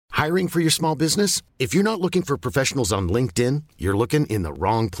Hiring for your small business? If you're not looking for professionals on LinkedIn, you're looking in the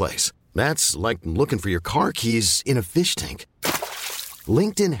wrong place. That's like looking for your car keys in a fish tank.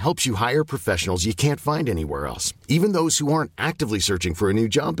 LinkedIn helps you hire professionals you can't find anywhere else, even those who aren't actively searching for a new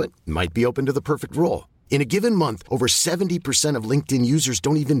job but might be open to the perfect role. In a given month, over 70% of LinkedIn users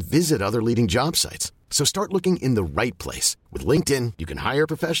don't even visit other leading job sites. So start looking in the right place. With LinkedIn, you can hire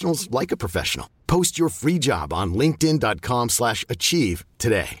professionals like a professional. Post your free job on linkedin.com/achieve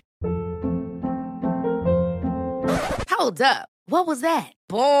today. Hold up. What was that?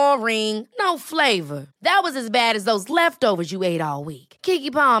 Boring. No flavor. That was as bad as those leftovers you ate all week.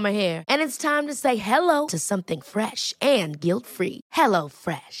 Keke Palmer here. And it's time to say hello to something fresh and guilt-free. Hello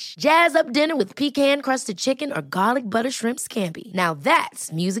Fresh. Jazz up dinner with pecan-crusted chicken or garlic butter shrimp scampi. Now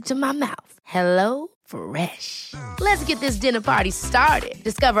that's music to my mouth. Hello Fresh. Let's get this dinner party started.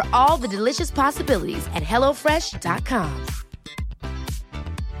 Discover all the delicious possibilities at hellofresh.com.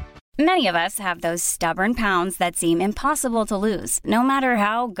 Many of us have those stubborn pounds that seem impossible to lose, no matter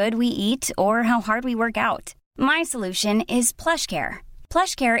how good we eat or how hard we work out. My solution is PlushCare.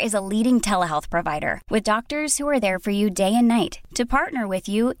 PlushCare is a leading telehealth provider with doctors who are there for you day and night to partner with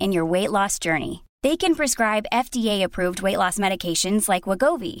you in your weight loss journey. They can prescribe FDA-approved weight loss medications like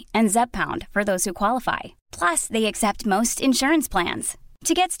Wegovy and Zepbound for those who qualify. Plus, they accept most insurance plans.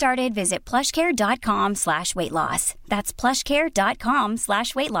 To get started, visit plushcare.com/weightloss. That's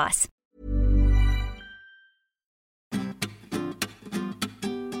plushcare.com/weightloss.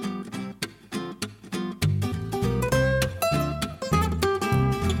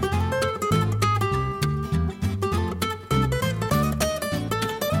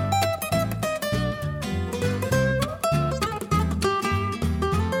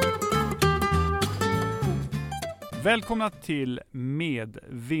 Välkomna till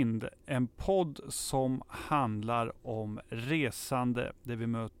Medvind, en podd som handlar om resande, där vi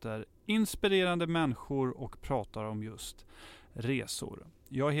möter inspirerande människor och pratar om just resor.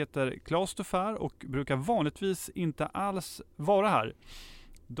 Jag heter Claes Dufair och brukar vanligtvis inte alls vara här.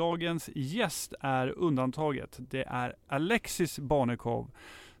 Dagens gäst är undantaget. Det är Alexis Barnekow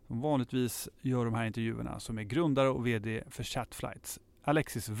som vanligtvis gör de här intervjuerna, som är grundare och vd för Chatflights.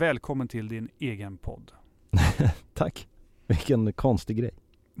 Alexis, välkommen till din egen podd. Tack. Vilken konstig grej.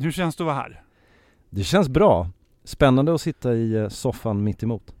 Hur känns det att vara här? Det känns bra. Spännande att sitta i soffan mitt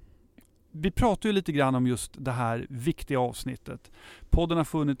emot. Vi pratar ju lite grann om just det här viktiga avsnittet. Podden har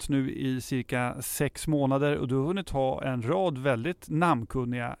funnits nu i cirka 6 månader och du har hunnit ha en rad väldigt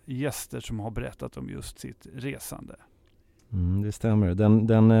namnkunniga gäster som har berättat om just sitt resande. Det stämmer.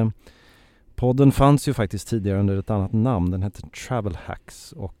 Den podden fanns ju faktiskt tidigare under ett annat namn. Den hette Travel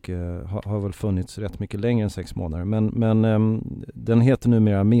Hacks och har väl funnits rätt mycket längre än 6 månader. Men den heter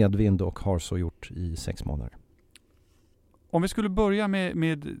numera Medvind och har så gjort i 6 månader. Om vi skulle börja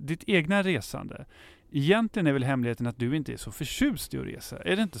med ditt egna resande. Egentligen är väl hemligheten att du inte är så förtjust i att resa.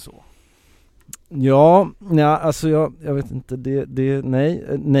 Är det inte så? Ja, alltså jag vet inte.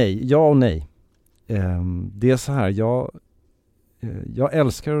 Nej, ja och nej. Det är så här, jag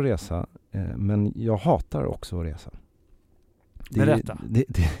älskar att resa. Men jag hatar också att resa. Berätta.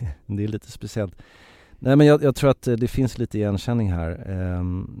 Det är lite speciellt. Nej, men jag tror att det finns lite igenkänning här.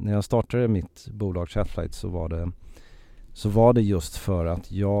 När jag startade mitt bolag Chatflights så var det just för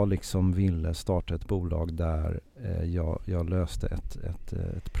att jag liksom ville starta ett bolag där jag löste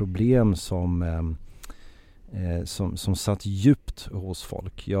ett problem som satt djupt hos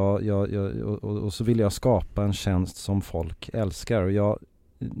folk. Och så ville jag skapa en tjänst som folk älskar. Och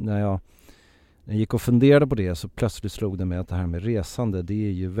när jag gick och funderade på det så plötsligt slog det mig att det här med resande, det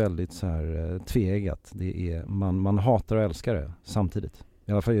är ju väldigt så här tveeggat. Det är, man hatar och älskar det samtidigt.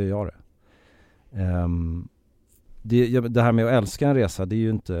 I alla fall gör jag det. Det här med att älska en resa, det är ju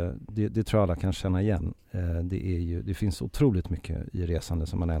inte, det tror jag alla kan känna igen. Det finns otroligt mycket i resande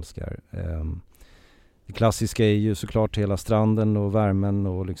som man älskar. Det klassiska är ju såklart hela stranden och värmen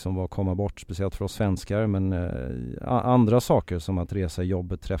och liksom komma bort, speciellt för oss svenskar. Men andra saker som att resa i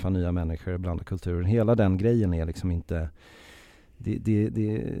jobbet, träffa nya människor, blanda kulturen. Hela den grejen är liksom inte... Det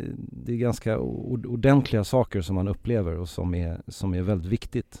är ganska ordentliga saker som man upplever och som är väldigt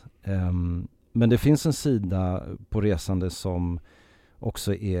viktigt. Men det finns en sida på resande som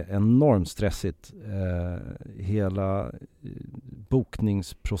också är enormt stressigt. Hela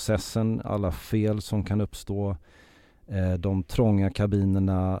bokningsprocessen, alla fel som kan uppstå, de trånga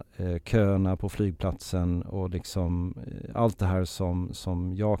kabinerna, köerna på flygplatsen och liksom allt det här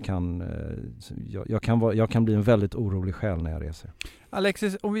som jag kan bli en väldigt orolig själ när jag reser.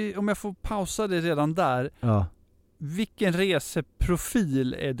 Alexis, om jag får pausa det redan där. Ja. Vilken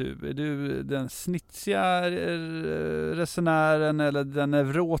reseprofil är du? Är du den snitsiga resenären eller den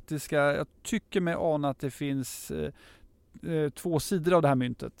neurotiska? Jag tycker mig ana att det finns två sidor av det här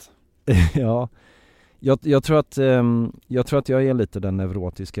myntet. Ja, jag tror att jag är lite den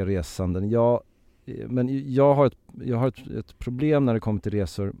neurotiska resanden. Men jag har ett problem när det kommer till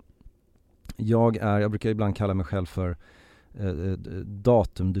resor. Jag brukar ibland kalla mig själv för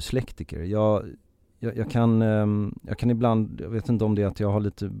datumdyslektiker. Jag kan ibland, jag vet inte om det är att jag har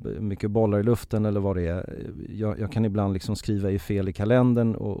lite mycket bollar i luften eller vad det är. Jag kan ibland liksom skriva i fel i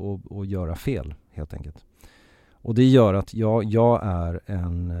kalendern och göra fel helt enkelt. Och det gör att jag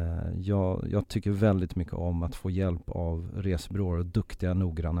tycker väldigt mycket om att få hjälp av resebyråer och duktiga,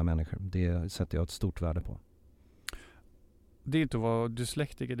 noggranna människor. Det sätter jag ett stort värde på. Det är inte att vara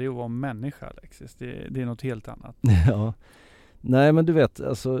dyslektiker, det är att vara människa, Alexis. Det är något helt annat. Ja. Nej, men du vet,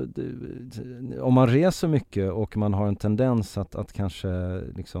 alltså, om man reser mycket och man har en tendens att kanske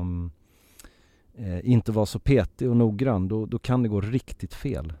liksom inte vara så petig och noggrann, då kan det gå riktigt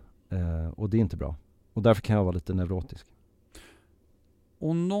fel. Och det är inte bra. Och därför kan jag vara lite neurotisk.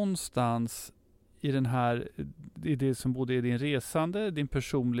 Och någonstans i det som både är din resande, din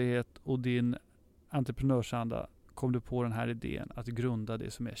personlighet och din entreprenörsanda kom du på den här idén att grunda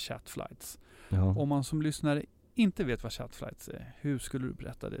det som är Chatflights. Ja. Om man som lyssnare inte vet vad Chatflights är, hur skulle du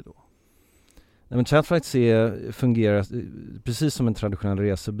berätta det då? Nej, men Chatflights fungerar precis som en traditionell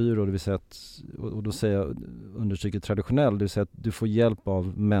resebyrå, det vill säga och då säger jag, understryker traditionell, det vill säga att du får hjälp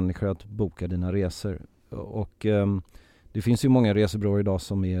av människor att boka dina resor. Och det finns ju många resebyråer idag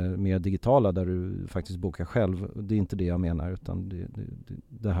som är mer digitala där du faktiskt bokar själv. Det är inte det jag menar, utan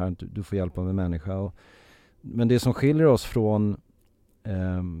det här du får hjälp av en människa. Men det som skiljer oss från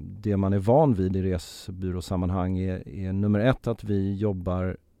det man är van vid i resebyråsammanhang är nummer ett att vi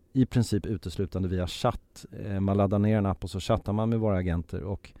jobbar i princip uteslutande via chatt. Man laddar ner en app och så chattar man med våra agenter,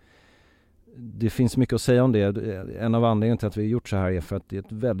 och det finns mycket att säga om det. En av anledningarna till att vi har gjort så här är för att det är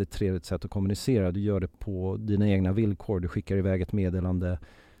ett väldigt trevligt sätt att kommunicera. Du gör det på dina egna villkor. Du skickar iväg ett meddelande.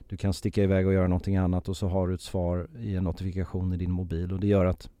 Du kan sticka iväg och göra någonting annat och så har du ett svar i en notifikation i din mobil. Och det gör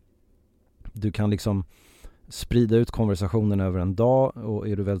att du kan liksom sprida ut konversationen över en dag, och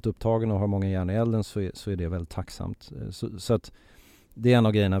är du väldigt upptagen och har många järn i elden så är det väldigt tacksamt. Så att det är en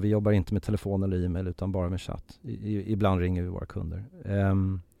av grejerna. Vi jobbar inte med telefon eller e-mail utan bara med chatt. Ibland ringer vi våra kunder.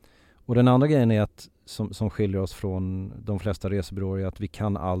 Och den andra grejen är att som skiljer oss från de flesta resebyråer är att vi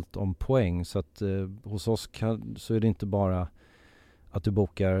kan allt om poäng. Så att hos oss så är det inte bara att du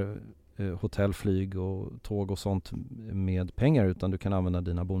bokar hotell, flyg och tåg och sånt med pengar, utan du kan använda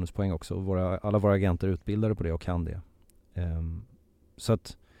dina bonuspoäng också. Alla våra agenter är utbildade på det och kan det. Så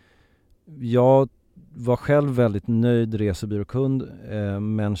att jag var själv väldigt nöjd resebyråkund,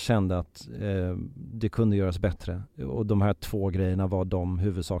 men kände att det kunde göras bättre. Och de här två grejerna var de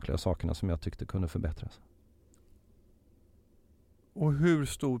huvudsakliga sakerna som jag tyckte kunde förbättras. Och hur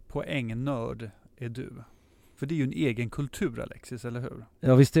stor poängnörd är du? För det är ju en egen kultur, Alexis, eller hur?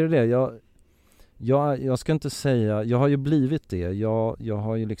 Ja, visst är det det. Jag ska inte säga, jag har ju blivit det. Jag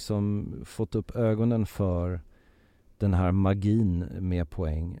har ju liksom fått upp ögonen för den här magin med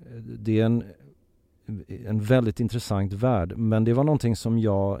poäng. Det är en väldigt intressant värld, men det var någonting som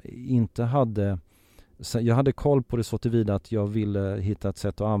jag inte hade. Jag hade koll på det så tillvida att jag ville hitta ett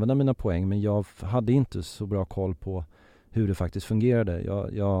sätt att använda mina poäng, men jag hade inte så bra koll på hur det faktiskt fungerade.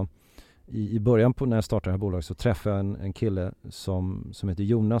 I början när jag startade det här bolaget så träffade jag en kille som heter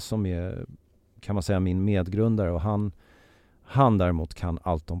Jonas, som är, kan man säga, min medgrundare, och han däremot kan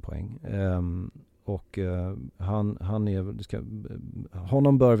allt om poäng.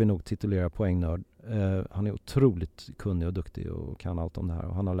 Honom bör vi nog titulera poängnörd. Han är otroligt kunnig och duktig och kan allt om det här,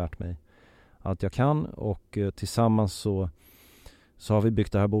 och han har lärt mig allt jag kan, och tillsammans så har vi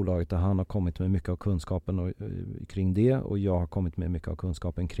byggt det här bolaget där han har kommit med mycket av kunskapen kring det, och jag har kommit med mycket av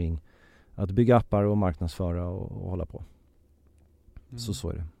kunskapen kring att bygga appar och marknadsföra och hålla på. Så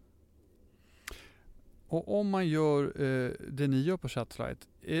är det. Och om man gör det ni gör på Chatflight,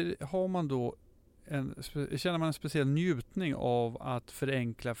 har man då känner man en speciell njutning av att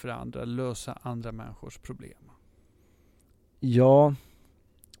förenkla för andra, lösa andra människors problem? Ja,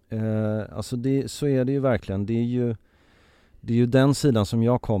 alltså så är det ju verkligen. Det är ju den sidan som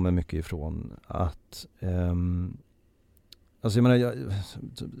jag kommer mycket ifrån. Att alltså jag menar,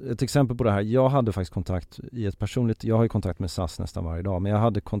 ett exempel på det här. Jag hade faktiskt kontakt jag har ju kontakt med SAS nästan varje dag, men jag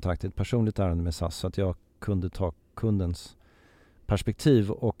hade kontakt i ett personligt ärende med SAS så att jag kunde ta kundens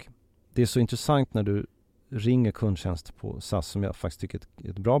perspektiv. Och det är så intressant när du ringer kundtjänst på SAS, som jag faktiskt tycker är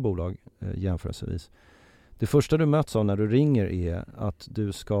ett bra bolag jämförelsevis. Det första du möts av när du ringer är att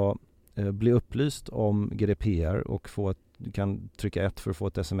du ska bli upplyst om GDPR och du kan trycka 1 för att få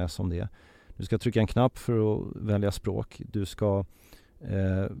ett sms om det. Du ska trycka en knapp för att välja språk. Du ska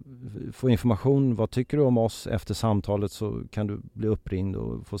få information. Vad tycker du om oss? Efter samtalet så kan du bli uppringd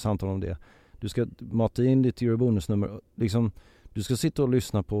och få samtal om det. Du ska mata in ditt eurobonusnummer. Liksom, du ska sitta och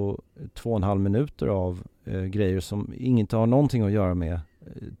lyssna på 2,5 minuter av grejer som inte har någonting att göra med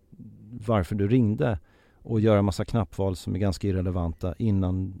varför du ringde, och göra en massa knappval som är ganska irrelevanta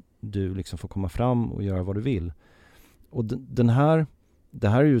innan du liksom får komma fram och göra vad du vill. Och det här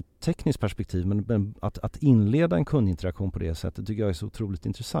är ju ett tekniskt perspektiv, men att inleda en kundinteraktion på det sättet tycker jag är så otroligt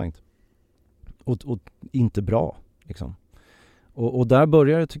intressant. Och inte bra. Liksom. Och där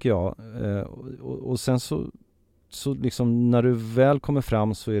börjar det, tycker jag. Och sen så liksom, när du väl kommer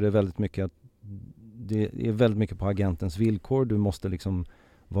fram så är det väldigt mycket det är väldigt mycket på agentens villkor. Du måste liksom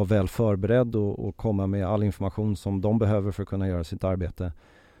vara väl förberedd och komma med all information som de behöver för att kunna göra sitt arbete.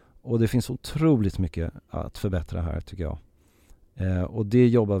 Och det finns otroligt mycket att förbättra här, tycker jag. Och det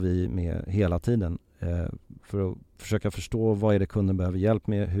jobbar vi med hela tiden. För att försöka förstå vad är det kunden behöver hjälp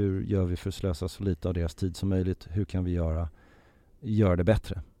med. Hur gör vi för att slösa så lite av deras tid som möjligt. Hur kan vi göra det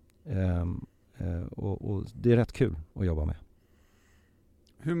bättre. Och det är rätt kul att jobba med.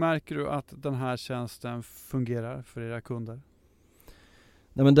 Hur märker du att den här tjänsten fungerar för era kunder?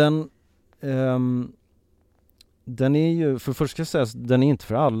 Nej, men den är ju, för först ska jag säga, den är inte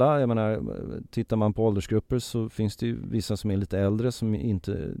för alla. Jag menar, tittar man på åldersgrupper så finns det ju vissa som är lite äldre som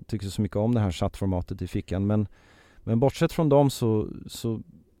inte tycker så mycket om det här chattformatet i fickan. Men bortsett från dem så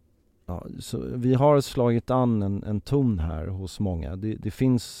vi har slagit an en ton här hos många.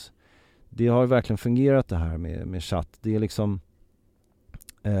 Det har verkligen fungerat det här med chatt. Det är liksom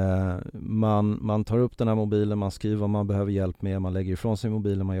man tar upp den här mobilen, man skriver vad man behöver hjälp med, man lägger ifrån sig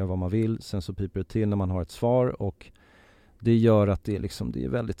mobilen, man gör vad man vill, sen så piper det till när man har ett svar, och det gör att det är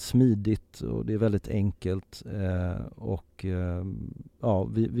väldigt smidigt och det är väldigt enkelt,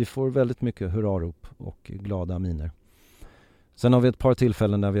 vi får väldigt mycket hurrarop och glada miner. Sen har vi ett par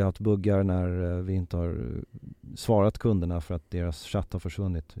tillfällen där vi har haft buggar när vi inte har svarat kunderna för att deras chatt har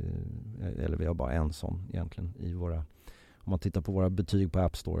försvunnit, eller vi har bara en sån egentligen i om man tittar på våra betyg på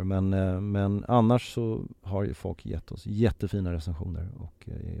App Store. Men annars så har ju folk gett oss jättefina recensioner och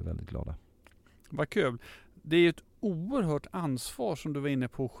är väldigt glada. Vad kul. Det är ett oerhört ansvar som du var inne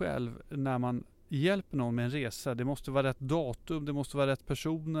på själv när man hjälper någon med en resa. Det måste vara rätt datum, det måste vara rätt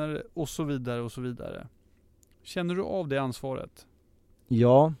personer och så vidare och så vidare. Känner du av det ansvaret?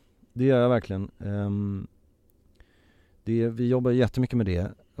 Ja, det gör jag verkligen. Vi jobbar jättemycket med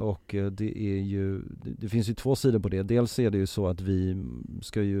det. Och det finns ju 2 sidor på det. Dels är det ju så att vi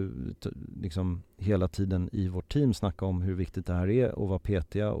ska ju liksom hela tiden i vårt team snacka om hur viktigt det här är och vara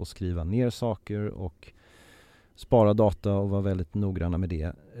petiga och skriva ner saker och spara data och vara väldigt noggranna med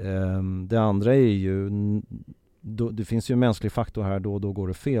det. Det andra är ju, det finns ju en mänsklig faktor här, då går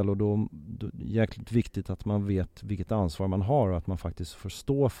det fel, och då är det jäkligt viktigt att man vet vilket ansvar man har och att man faktiskt får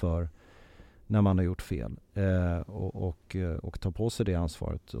stå för när man har gjort fel och ta på sig det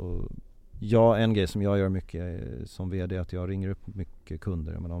ansvaret. Och en grej som jag gör mycket som vd är att jag ringer upp mycket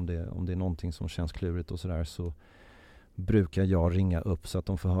kunder. Men om det är någonting som känns klurigt och sådär, så brukar jag ringa upp så att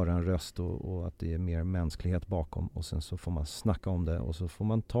de får höra en röst och att det är mer mänsklighet bakom, och sen så får man snacka om det och så får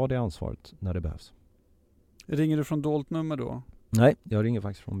man ta det ansvaret när det behövs. Ringer du från dolt nummer då? Nej, jag ringer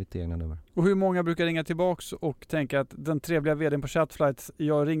faktiskt från mitt egna nummer. Och hur många brukar ringa tillbaks och tänka att den trevliga vdn på Chatflight,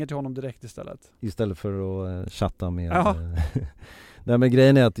 jag ringer till honom direkt istället? Istället för att chatta med... Ja. Nej, men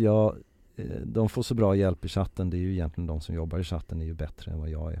grejen är att de får så bra hjälp i chatten. Det är ju egentligen de som jobbar i chatten är ju bättre än vad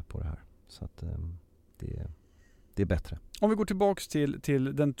jag är på det här. Så att det är bättre. Om vi går tillbaks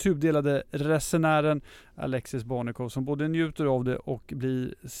till den tudelade resenären Alexis Barnekow som både njuter av det och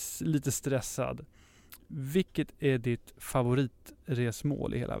blir lite stressad. Vilket är ditt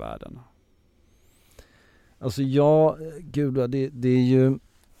favoritresmål i hela världen? Alltså det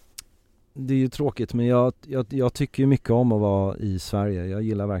är ju tråkigt, men jag tycker mycket om att vara i Sverige. Jag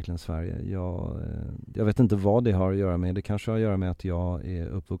gillar verkligen Sverige. Jag vet inte vad det har att göra med. Det kanske har att göra med att jag är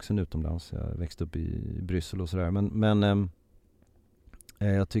uppvuxen utomlands. Jag växte upp i Bryssel och sådär. Men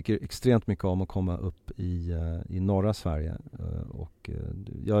jag tycker extremt mycket om att komma upp i norra Sverige. Och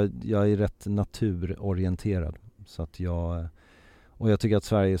jag är rätt naturorienterad. Så att jag tycker att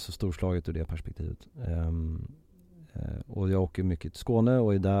Sverige är så storslaget ur det perspektivet. Och jag åker mycket till Skåne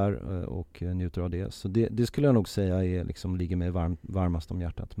och är där och njuter av det. Så det skulle jag nog säga ligger mig varmast om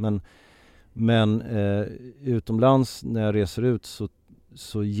hjärtat. Men utomlands när jag reser ut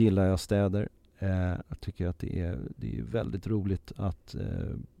så gillar jag städer. Jag tycker att det är väldigt roligt att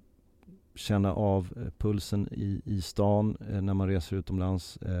känna av pulsen i stan när man reser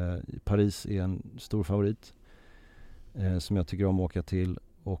utomlands. Paris är en stor favorit som jag tycker om att åka till.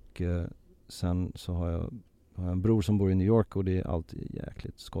 Och sen så har jag en bror som bor i New York och det är alltid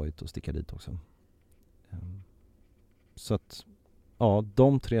jäkligt skojigt att sticka dit också. Så att, ja,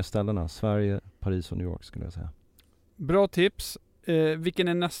 de 3 ställena, Sverige, Paris och New York skulle jag säga. Bra tips. Vilken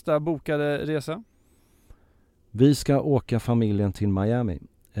är nästa bokade resa? Vi ska åka familjen till Miami.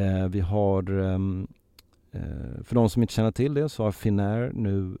 Vi har, för de som inte känner till det, så har Finnair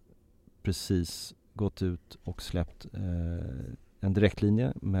nu precis gått ut och släppt en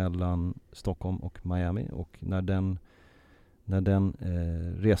direktlinje mellan Stockholm och Miami. Och när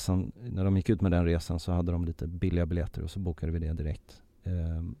de gick ut med den resan så hade de lite billiga biljetter och så bokade vi det direkt.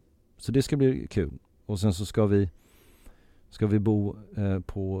 Så det ska bli kul. Och sen så ska vi bo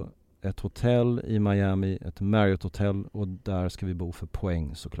på ett hotell i Miami, ett Marriott-hotell, och där ska vi bo för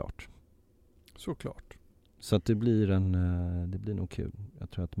poäng såklart. Såklart. Så att det blir nog kul.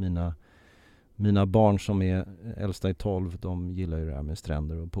 Jag tror att mina barn som är äldsta i 12, de gillar ju det här med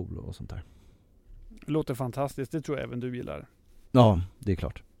stränder och pool och sånt där. Låter fantastiskt, det tror jag även du gillar. Ja, det är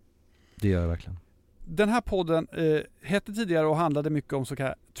klart. Det gör jag verkligen. Den här podden hette tidigare och handlade mycket om så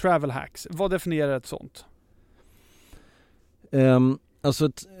kallade travel hacks. Vad definierar ett sånt?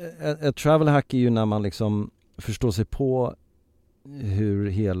 Alltså ett travel hack är ju när man liksom förstår sig på hur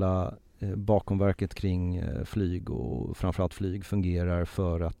hela bakomverket kring flyg och framförallt flyg fungerar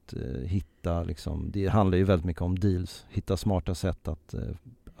för att hitta liksom, det handlar ju väldigt mycket om deals, hitta smarta sätt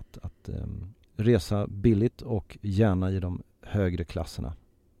att resa billigt och gärna i de högre klasserna.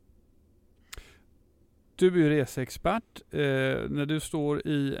 Du är ju reseexpert. När du står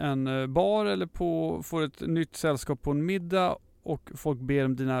i en bar eller får ett nytt sällskap på en middag och folk ber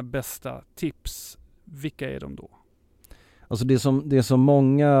om dina bästa tips, vilka är de då? Alltså det som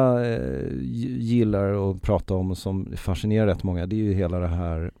många gillar att prata om och som fascinerar rätt många, det är ju hela det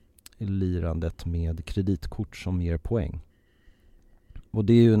här lirandet med kreditkort som ger poäng. Och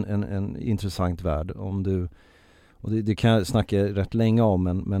det är ju en intressant värld. Och det kan jag snacka rätt länge om,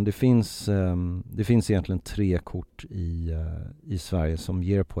 men det finns egentligen 3 kort i Sverige som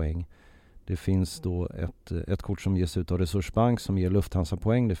ger poäng. Det finns då ett kort som ges ut av Resursbank som ger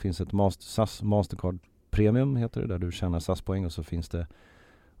Lufthansa-poäng. Det finns ett SAS Mastercard Premium heter det, där du tjänar SAS-poäng, och så finns det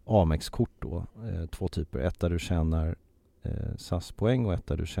Amex-kort då, 2 typer. Ett där du tjänar SAS-poäng och ett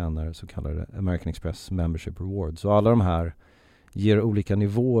där du tjänar så kallade American Express Membership Rewards. Så alla de här ger olika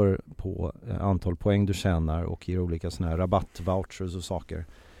nivåer på antal poäng du tjänar och ger olika såna här rabattvouchers och saker.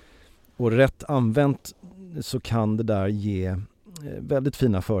 Och rätt använt så kan det där ge väldigt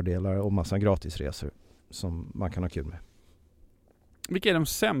fina fördelar och massa gratisresor som man kan ha kul med. Vilka är de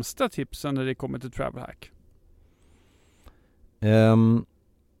sämsta tipsen när det kommer till travel hack?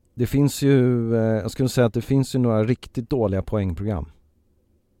 Det finns ju, jag skulle säga att det finns ju några riktigt dåliga poängprogram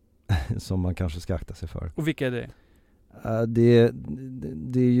som man kanske ska akta sig för. Och vilka är det?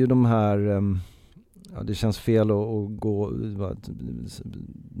 Det är ju de här, det känns fel att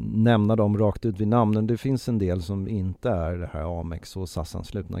nämna dem rakt ut vid namnen. Det finns en del som inte är det här Amex och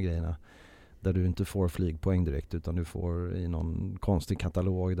SAS-anslutna grejerna, där du inte får flygpoäng direkt, utan du får i någon konstig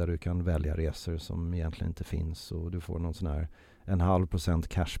katalog där du kan välja resor som egentligen inte finns, och du får någon sån här 0,5%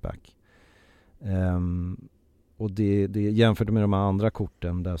 cashback. Och det jämfört med de andra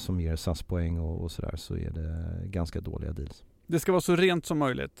korten där som ger SAS-poäng och sådär, så är det ganska dåliga deals. Det ska vara så rent som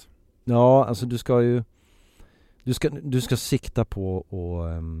möjligt. Ja, alltså du ska sikta på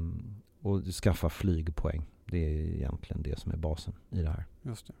och skaffa flygpoäng. Det är egentligen det som är basen i det här.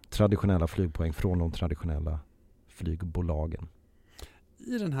 Just det. Traditionella flygpoäng från de traditionella flygbolagen.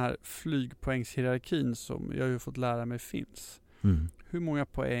 I den här flygpoängshierarkin som jag har ju fått lära mig finns. Hur många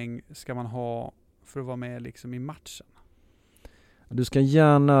poäng ska man ha för att vara med liksom i matchen? Du ska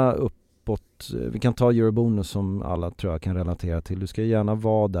gärna uppåt, vi kan ta Eurobonus som alla tror jag kan relatera till. Du ska gärna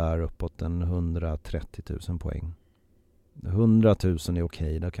vara där uppåt en 130 000 poäng. 100 000 är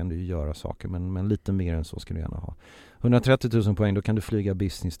okej, där kan du göra saker, men lite mer än så ska du gärna ha. 130 000 poäng, då kan du flyga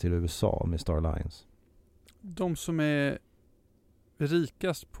business till USA med Star Alliance. De som är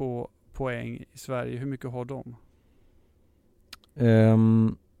rikast på poäng i Sverige, hur mycket har de?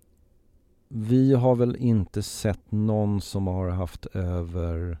 Vi har väl inte sett någon som har haft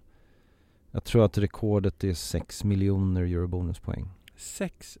över, jag tror att rekordet är 6 miljoner eurobonuspoäng.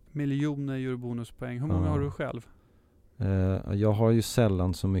 6 miljoner eurobonuspoäng. Hur många har du själv? Jag har ju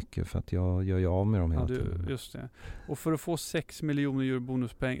sällan så mycket för att jag gör ju av med dem hela tiden. Just det. Och för att få 6 miljoner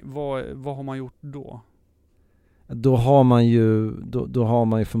eurobonuspoäng, vad har man gjort då? Då har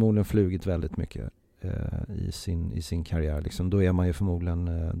man ju förmodligen flugit väldigt mycket. i sin karriär. Liksom, då är man ju förmodligen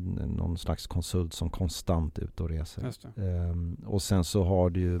någon slags konsult som konstant är ute och reser. Just det. Och sen så har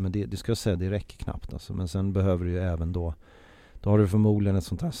du ju, men det ska jag säga, det räcker knappt. Alltså. Men sen behöver du ju även då har du förmodligen ett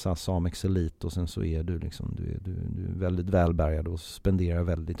sånt här SAS Amex Elite och sen så är du liksom, du är väldigt välbärgad och spenderar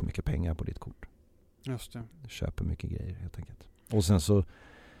väldigt mycket pengar på ditt kort. Just det. Du köper mycket grejer helt enkelt. Och sen så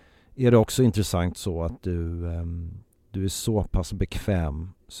är det också intressant så att du är så pass bekväm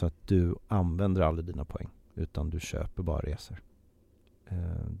så att du använder aldrig dina poäng utan du köper bara resor.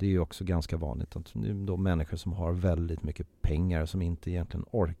 Det är ju också ganska vanligt att det är de människor som har väldigt mycket pengar som inte egentligen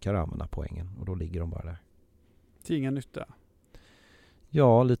orkar använda poängen och då ligger de bara där. Till ingen nytta?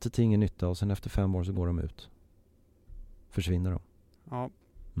 Ja, lite till ingen nytta och sen efter 5 år så går de ut. Försvinner de. Ja.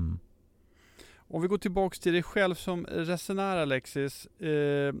 Mm. Om vi går tillbaka till dig själv som resenär, Alexis.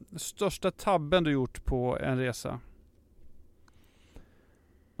 Största tabben du gjort på en resa?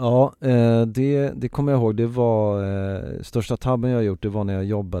 Ja, det kommer jag ihåg. Det var största tabben jag gjort, det var när jag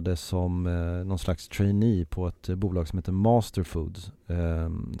jobbade som någon slags trainee på ett bolag som heter Master Foods.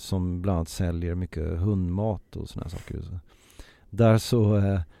 Som bland annat säljer mycket hundmat och såna saker.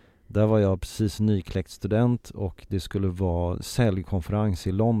 Där var jag precis nykläckt student och det skulle vara säljkonferens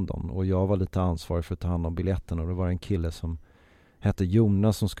i London och jag var lite ansvarig för att ta hand om biljetten och det var en kille som hette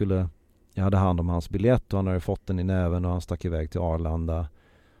Jonas som jag hade hand om hans biljett och han hade fått den i näven och han stack iväg till Arlanda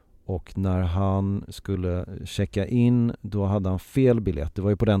och när han skulle checka in då hade han fel biljett. Det var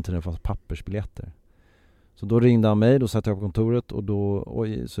ju på den tiden det fanns pappersbiljetter. Så då ringde han mig, då satt jag på kontoret och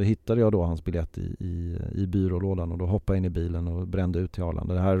så hittade jag då hans biljett i byrålådan och då hoppade jag in i bilen och brände ut till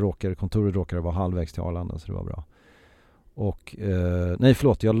Arlanda. Kontoret råkade vara halvvägs till Arlanda så det var bra. Och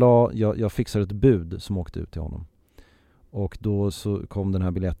jag fixade ett bud som åkte ut till honom. Och då så kom den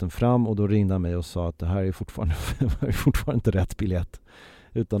här biljetten fram och då ringde han mig och sa att det här är fortfarande inte rätt biljett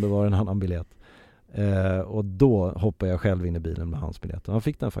utan det var en annan biljett. Och då hoppade jag själv in i bilen med hans biljett och han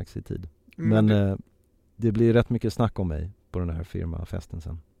fick den faktiskt i tid. Men det blir rätt mycket snack om mig på den här firmafesten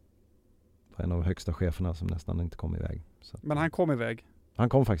sen. Det var en av högsta cheferna som nästan inte kom iväg. Så. Men han kom iväg? Han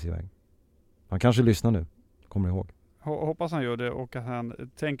kom faktiskt iväg. Han kanske lyssnar nu, kommer ihåg. Hoppas han gör det och att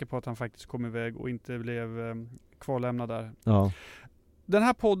han tänker på att han faktiskt kom iväg och inte blev kvarlämnad där. Ja. Den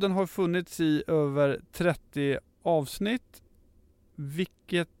här podden har funnits i över 30 avsnitt.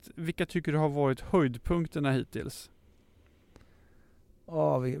 Vilka tycker du har varit höjdpunkterna hittills?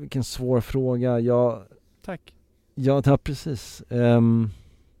 Vilken svår fråga. Tack. Ja, precis.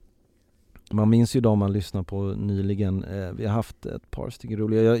 Man minns ju de man lyssnar på nyligen. Vi har haft ett par stycken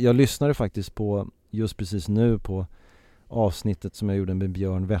roliga. Jag lyssnade faktiskt på just precis nu på avsnittet som jag gjorde med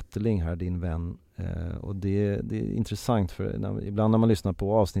Björn Wetterling här, din vän. Och det är intressant för ibland när man lyssnar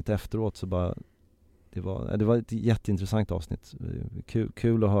på avsnitt efteråt så bara det var ett jätteintressant avsnitt.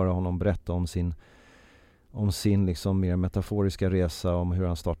 Kul att höra honom berätta om sin liksom mer metaforiska resa, om hur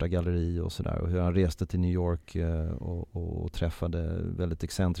han startade galleri och sådär och hur han reste till New York och träffade väldigt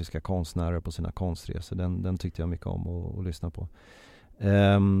excentriska konstnärer på sina konstresor. Den tyckte jag mycket om att lyssna på.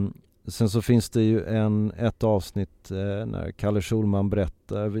 Sen så finns det ju ett avsnitt när Kalle Schulman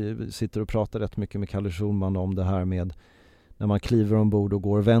berättar, vi sitter och pratar rätt mycket med Kalle Schulman om det här med när man kliver ombord och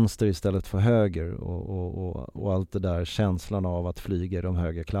går vänster istället för höger och allt det där känslan av att flyga i de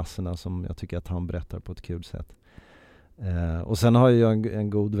höga klasserna som jag tycker att han berättar på ett kul sätt. Och sen har jag en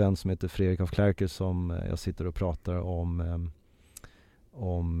god vän som heter Fredrik af Klerker som jag sitter och pratar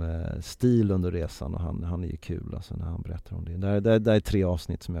om stil under resan och han är ju kul alltså när han berättar om det. Det är 3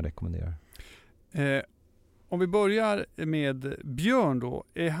 avsnitt som jag rekommenderar. Om vi börjar med Björn då,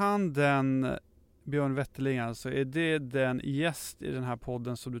 är han Björn Wetterling alltså, är det den gäst i den här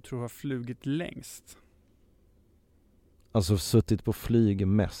podden som du tror har flugit längst? Alltså suttit på flyg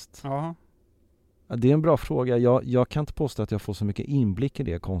mest? Ja. Det är en bra fråga. Jag kan inte påstå att jag får så mycket inblick i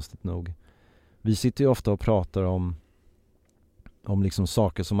det, konstigt nog. Vi sitter ju ofta och pratar om liksom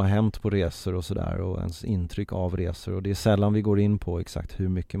saker som har hänt på resor och sådär och ens intryck av resor och det är sällan vi går in på exakt hur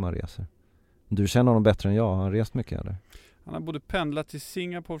mycket man reser. Du känner honom bättre än jag. Har han rest mycket eller? Han har både pendlat till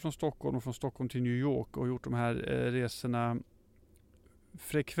Singapore från Stockholm och från Stockholm till New York och gjort de här resorna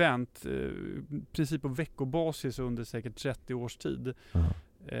frekvent, i princip på veckobasis under säkert 30 års tid.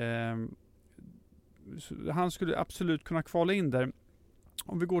 Han skulle absolut kunna kvala in där.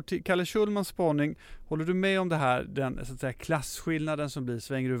 Om vi går till Kalle Schulmans spaning, håller du med om det här, den så att säga, klasskillnaden som blir,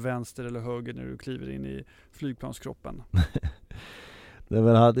 svänger du vänster eller höger när du kliver in i flygplanskroppen?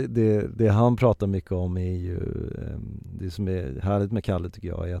 Det han pratar mycket om är ju det som är härligt med Kalle tycker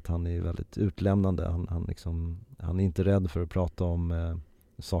jag är att han är väldigt utlämnande. Han är inte rädd för att prata om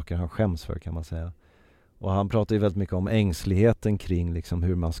saker han skäms för kan man säga. Och han pratar ju väldigt mycket om ängsligheten kring liksom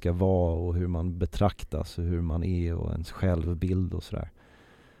hur man ska vara och hur man betraktas och hur man är och ens självbild och sådär.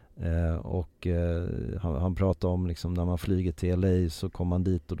 Han pratar om liksom när man flyger till LA så kommer man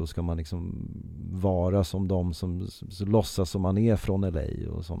dit och då ska man liksom vara som de som låtsas som man är från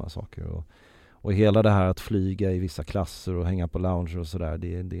LA och sådana saker. Och hela det här att flyga i vissa klasser och hänga på lounge och sådär,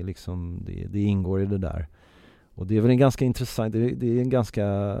 det ingår i det där. Och det är väl en ganska intressant, det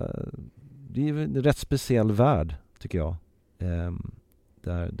är en rätt speciell värld tycker jag.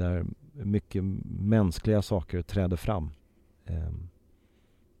 Där mycket mänskliga saker träder fram.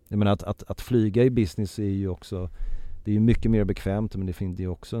 Jag menar att flyga i business är ju också, det är ju mycket mer bekvämt, men det är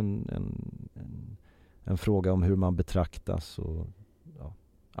också en fråga om hur man betraktas och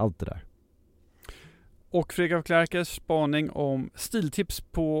allt det där. Och Fredrik af Klerkers spaning om stiltips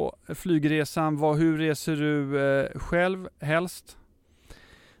på flygresan. Hur reser du själv helst?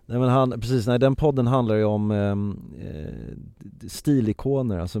 Den podden handlar ju om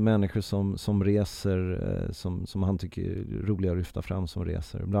stilikoner, alltså människor som reser, som han tycker är roliga att lyfta fram som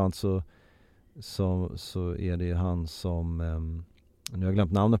reser. Ibland så är det ju han som, nu har jag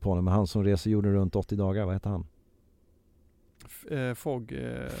glömt namnet på honom, men han som reser jorden runt 80 dagar, vad heter han? Fogg,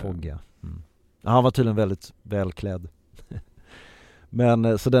 ja. Mm. Han var tydligen väldigt välklädd.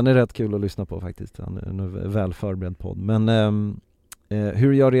 Men så den är rätt kul att lyssna på faktiskt. Han är en väl förberedd podd. Men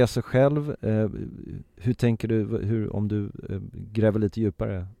hur jag reser själv, hur tänker du om du gräver lite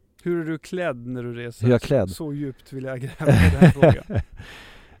djupare? Hur är du klädd när du reser? Hur är jag klädd? Så djupt vill jag gräva i den här frågan.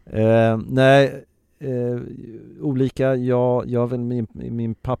 Olika.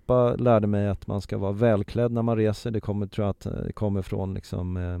 Min pappa lärde mig att man ska vara välklädd när man reser. Det kommer från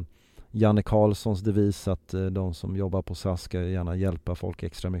liksom Janne Karlssons devis att de som jobbar på SAS ska gärna hjälpa folk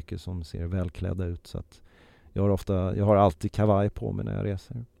extra mycket som ser välklädda ut. Så att jag har alltid kavaj på mig när jag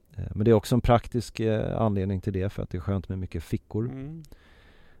reser. Men det är också en praktisk anledning till det, för att det är skönt med mycket fickor.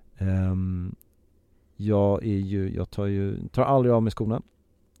 Jag tar aldrig av mig skorna.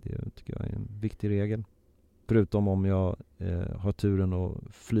 Det tycker jag är en viktig regel. Förutom om jag har turen att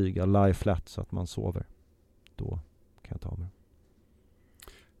flyga lie flat så att man sover. Då kan jag ta av mig.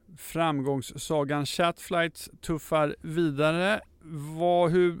 Framgångssagan Chatflights tuffar vidare.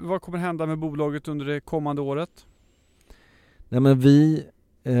 Vad kommer hända med bolaget under det kommande året? Nej, men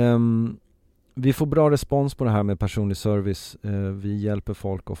vi får bra respons på det här med personlig service. Vi hjälper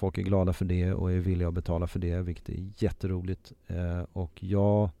folk och folk är glada för det och är villiga att betala för det, vilket är jätteroligt. Och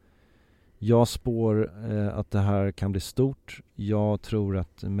jag spår att det här kan bli stort. Jag tror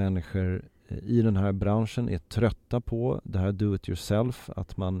att människor i den här branschen är trötta på det här do it yourself,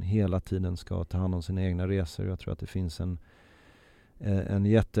 att man hela tiden ska ta hand om sina egna resor. Jag tror att det finns en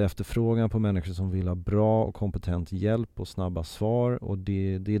jätteefterfrågan på människor som vill ha bra och kompetent hjälp och snabba svar, och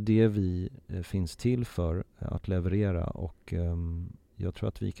det är det vi finns till för att leverera, och jag tror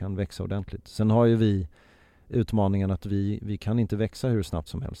att vi kan växa ordentligt. Sen har ju vi utmaningen att vi kan inte växa hur snabbt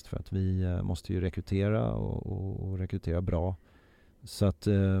som helst, för att vi måste ju rekrytera och rekrytera bra. Så att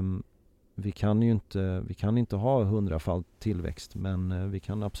vi kan inte ha 100-fall tillväxt, men vi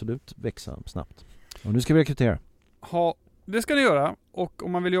kan absolut växa snabbt. Och nu ska vi rekrytera. Det ska ni göra. Och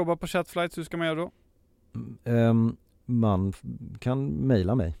om man vill jobba på Chatflights, hur ska man göra då? Man kan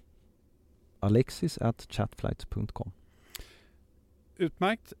mejla mig. alexis@chatflights.com.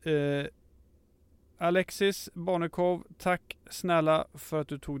 Utmärkt. Alexis Barnekow, tack snälla för att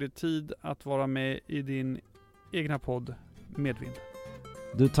du tog dig tid att vara med i din egna podd Medvind.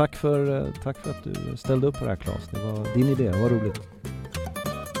 Du, tack för att du ställde upp på det här, Claes. Det var din idé, det var roligt.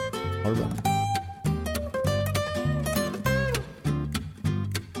 Ha det bra.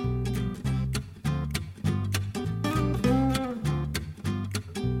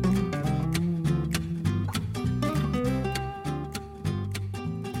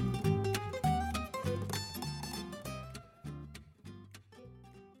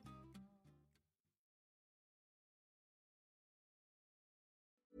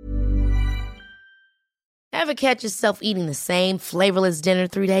 Ever catch yourself eating the same flavorless dinner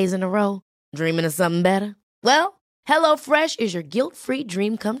 3 days in a row? Dreaming of something better? Well, HelloFresh is your guilt-free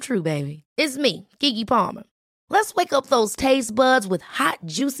dream come true, baby. It's me, Keke Palmer. Let's wake up those taste buds with hot,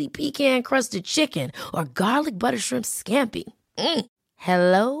 juicy pecan-crusted chicken or garlic butter shrimp scampi.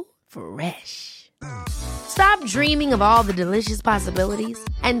 Hello Fresh. Stop dreaming of all the delicious possibilities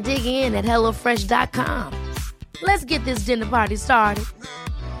and dig in at HelloFresh.com. Let's get this dinner party started.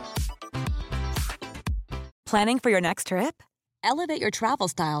 Planning for your next trip? Elevate your travel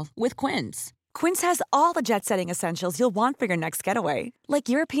style with Quince. Quince has all the jet-setting essentials you'll want for your next getaway, like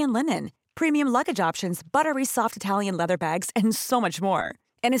European linen, premium luggage options, buttery soft Italian leather bags, and so much more.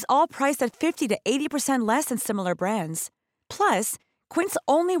 And is all priced at 50 to 80% less than similar brands. Plus, Quince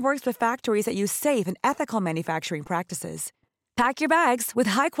only works with factories that use safe and ethical manufacturing practices. Pack your bags with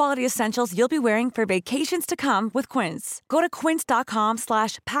high-quality essentials you'll be wearing for vacations to come with Quince. Go to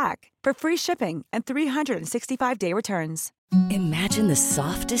quince.com/pack for free shipping and 365-day returns. Imagine the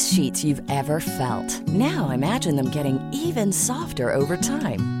softest sheets you've ever felt. Now imagine them getting even softer over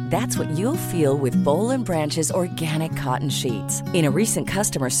time. That's what you'll feel with Boll & Branch's organic cotton sheets. In a recent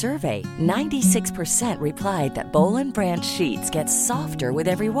customer survey, 96% replied that Boll & Branch sheets get softer with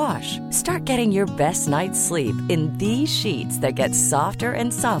every wash. Start getting your best night's sleep in these sheets that get softer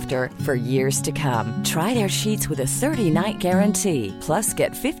and softer for years to come. Try their sheets with a 30-night guarantee. Plus,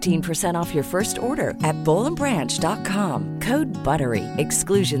 get 15% off your first order at bollandbranch.com. Code BUTTERY.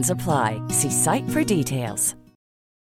 Exclusions apply. See site for details.